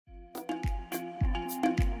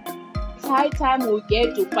high time we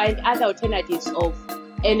get to find other alternatives of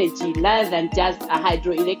energy rather than just a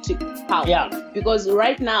hydroelectric power. Yeah. Because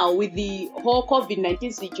right now, with the whole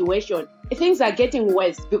COVID-19 situation, things are getting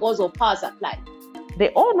worse because of power supply. They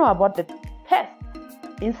all know about the pests,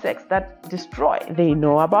 insects that destroy. They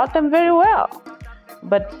know about them very well,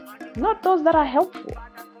 but not those that are helpful.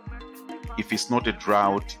 If it's not a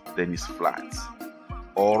drought, then it's floods,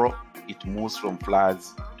 or it moves from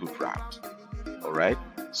floods to drought. All right.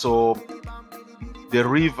 So the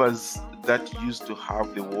rivers that used to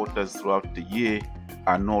have the waters throughout the year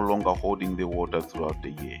are no longer holding the water throughout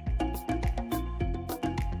the year.